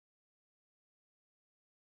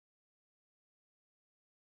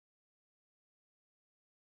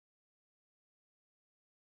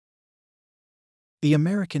The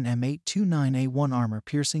American M829A1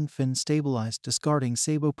 armor-piercing fin-stabilized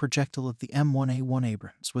Discarding-Sabot projectile of the M1A1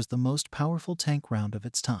 Abrams was the most powerful tank round of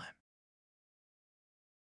its time.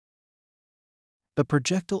 The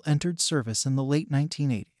projectile entered service in the late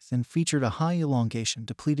 1980s and featured a high-elongation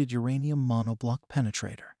depleted uranium monoblock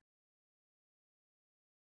penetrator.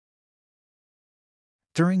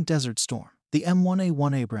 During Desert Storm, the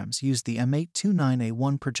M1A1 Abrams used the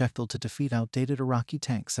M829A1 projectile to defeat outdated Iraqi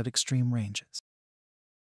tanks at extreme ranges.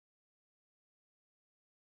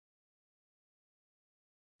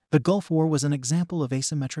 The Gulf War was an example of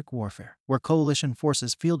asymmetric warfare, where coalition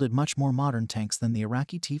forces fielded much more modern tanks than the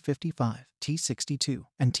Iraqi T-55, T-72,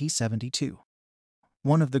 and T-72.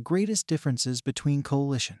 One of the greatest differences between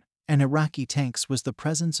coalition and Iraqi tanks was the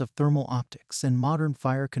presence of thermal optics and modern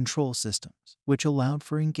fire control systems, which allowed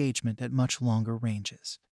for engagement at much longer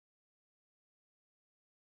ranges.